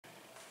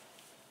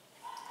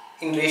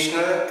In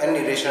rational and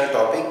irrational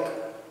topic,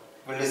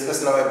 we'll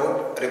discuss now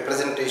about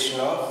representation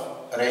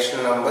of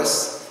rational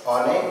numbers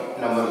on a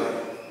number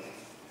line.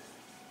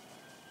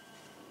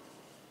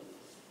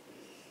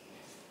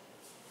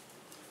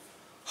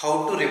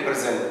 How to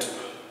represent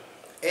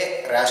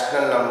a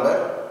rational number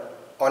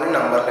on a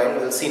number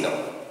line we'll see now.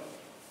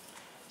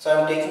 So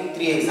I am taking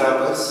three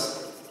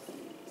examples.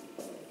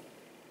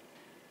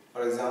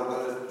 For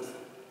example,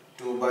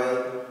 2 by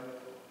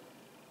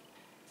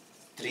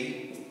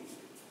 3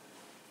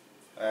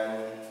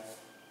 and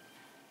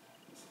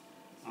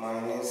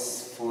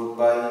minus 4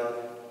 by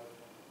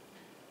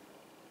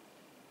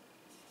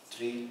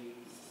 3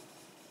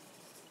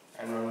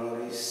 and one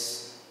more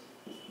is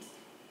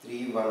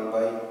 3 1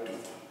 by 2.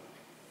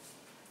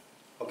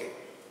 Okay.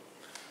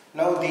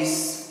 Now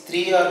these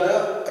three are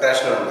the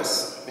rational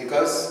numbers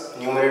because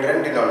numerator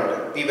and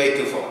denominator p by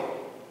q form.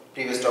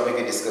 Previous topic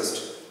we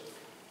discussed.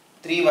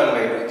 3 1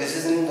 by 2. This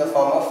is in the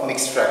form of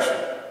mixed fraction.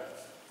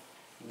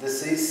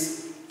 This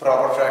is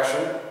proper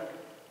fraction.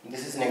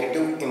 This is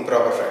negative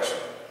improper fraction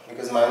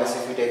because minus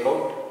if we take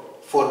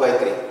out 4 by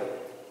 3.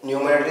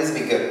 Numerator is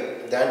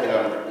bigger than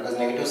denominator because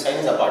negative sign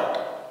is apart.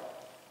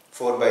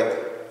 4 by 3.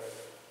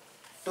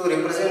 To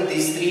represent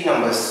these three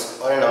numbers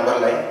on a number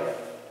line,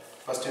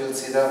 first you will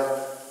see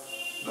the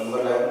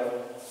number line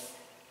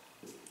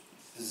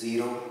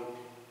 0,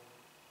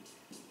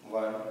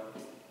 1,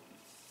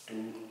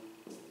 2,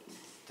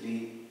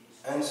 3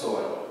 and so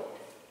on.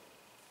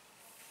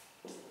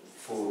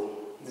 4.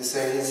 This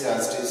side is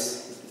as it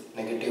is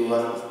negative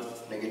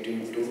 1,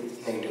 negative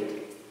 2, negative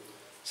 3.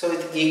 So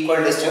with equal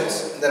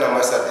distance the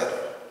numbers are there.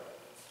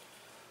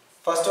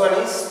 First one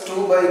is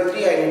 2 by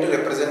 3 I need to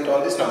represent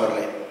on this number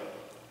line.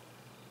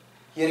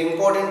 Here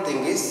important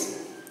thing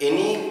is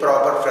any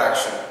proper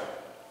fraction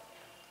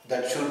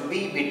that should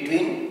be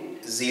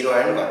between 0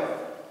 and 1.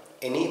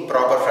 Any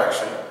proper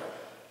fraction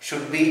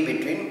should be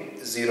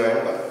between 0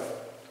 and 1.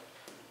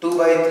 2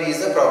 by 3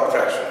 is the proper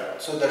fraction.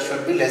 So that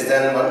should be less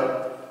than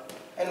 1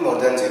 and more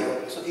than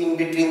 0. So in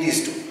between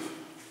these two,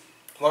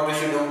 what we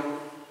should do?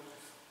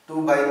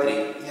 2 by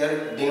 3.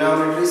 Here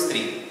denominator is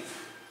 3.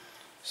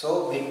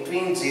 So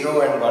between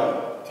 0 and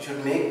 1, you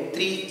should make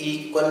 3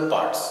 equal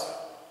parts.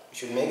 You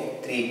should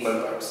make 3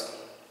 equal parts.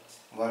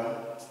 1,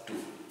 2.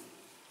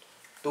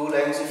 2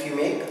 lines if you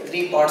make,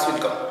 3 parts will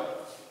come.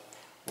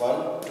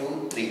 1,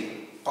 2,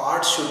 3.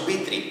 Parts should be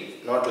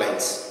 3, not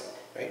lines.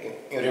 Right?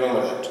 You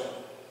remember that.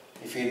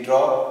 If you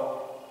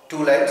draw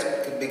 2 lines,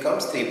 it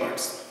becomes 3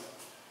 parts.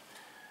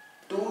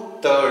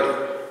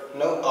 2/3.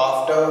 Now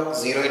after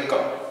 0 it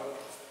comes.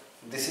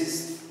 This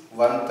is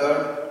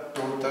 1/3,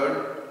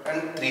 2/3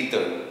 and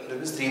 3/3. That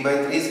is 3 by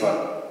 3 is 1.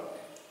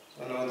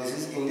 So now this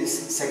is in this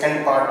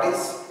second part is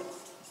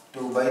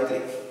 2 by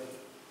 3.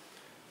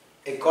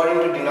 According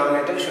to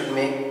denominator should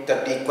make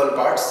 30 equal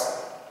parts.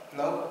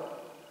 Now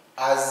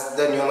as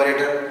the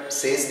numerator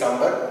says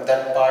number,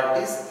 that part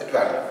is that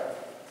value.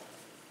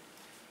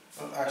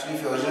 Actually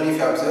if you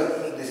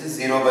observe, this is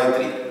 0 by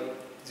 3.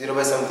 0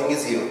 by something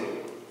is 0.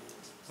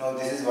 Now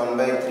this is 1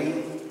 by 3,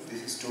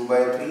 this is 2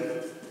 by 3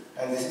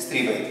 and this is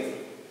 3 by 3.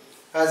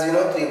 As you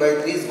know 3 by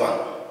 3 is 1.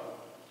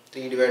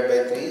 3 divided by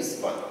 3 is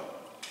 1.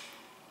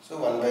 So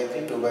 1 by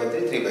 3, 2 by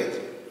 3, 3 by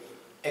 3.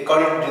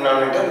 According to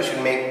denominator we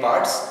should make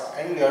parts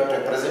and we have to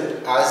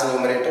represent as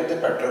numerator the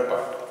particular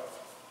part.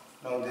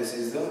 Now this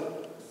is the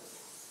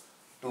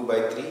 2 by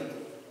 3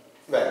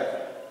 value.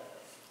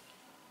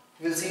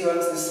 We will see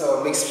once this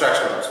mixed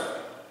fraction also.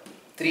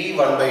 3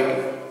 1 by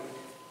 2.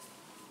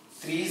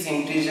 3 is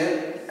integer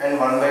and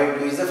 1 by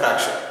 2 is the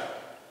fraction.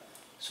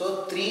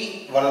 So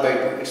 3 1 by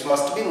 2, it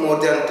must be more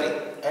than 3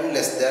 and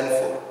less than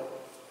 4.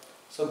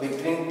 So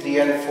between 3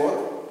 and 4,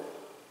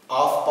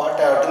 half part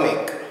I have to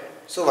make.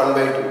 So 1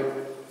 by 2.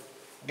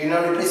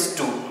 Denominator is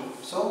 2.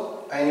 So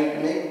I need to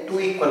make 2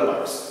 equal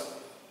parts.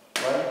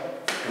 1,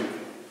 2.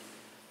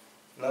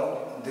 Now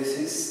this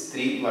is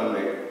 3 1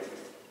 by 2.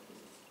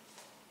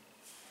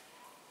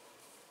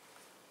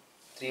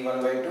 3 1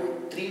 by 2,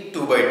 3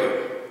 2 by 2.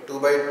 2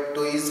 by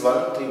 2 is 1,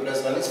 3 plus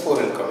 1 is 4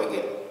 will come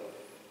again.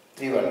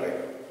 3 1 by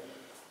 2.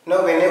 Now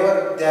whenever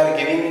they are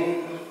giving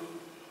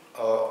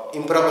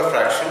improper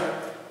fraction,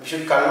 we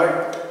should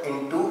convert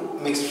into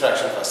mixed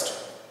fraction first.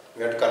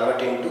 We have to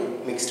convert into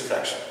mixed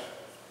fraction.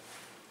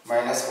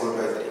 Minus 4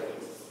 by 3.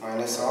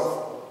 Minus of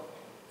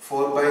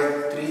 4 by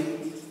 3,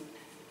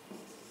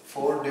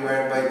 4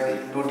 divided by 3.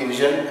 Do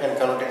division and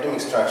convert into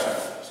mixed fraction.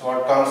 So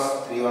what comes?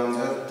 3 1s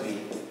are 3.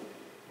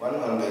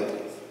 1 1 by 3.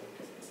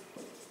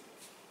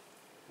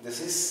 This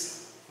is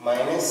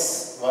minus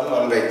 1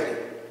 1 by 3.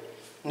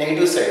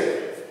 Negative side.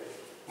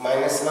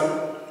 Minus 1,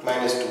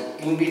 minus 2.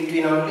 In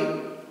between only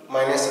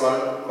minus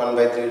 1, 1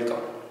 by 3 will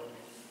come.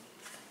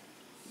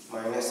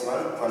 Minus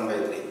 1, 1 by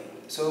 3.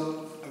 So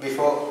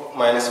before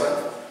minus 1,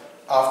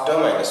 after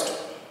minus 2.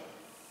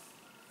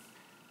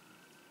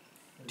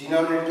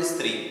 Denominator is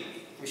 3.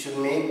 We should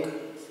make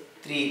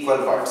 3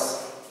 equal parts.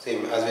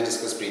 Same as we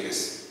discussed previous.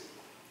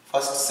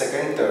 First,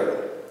 second, third.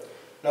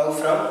 Now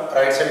from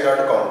right side you have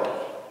to count.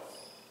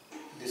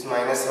 This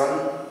minus 1,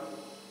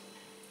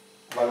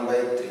 1 by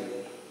 3.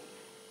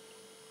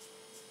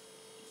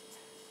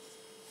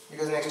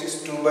 because next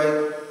is 2 by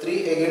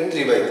 3, again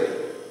 3 by 3.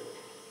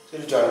 So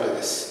you join to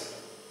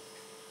this.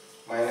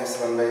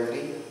 Minus 1 by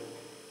 3,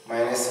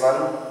 minus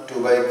 1,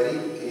 2 by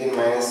 3, again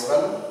minus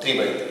 1, 3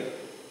 by 3.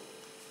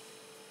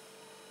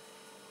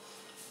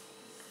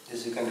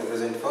 This you can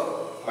represent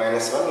for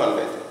minus 1, 1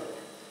 by 3.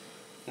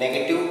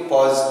 Negative,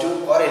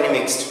 positive or any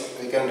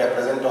mixed, we can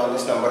represent on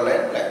this number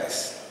line like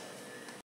this.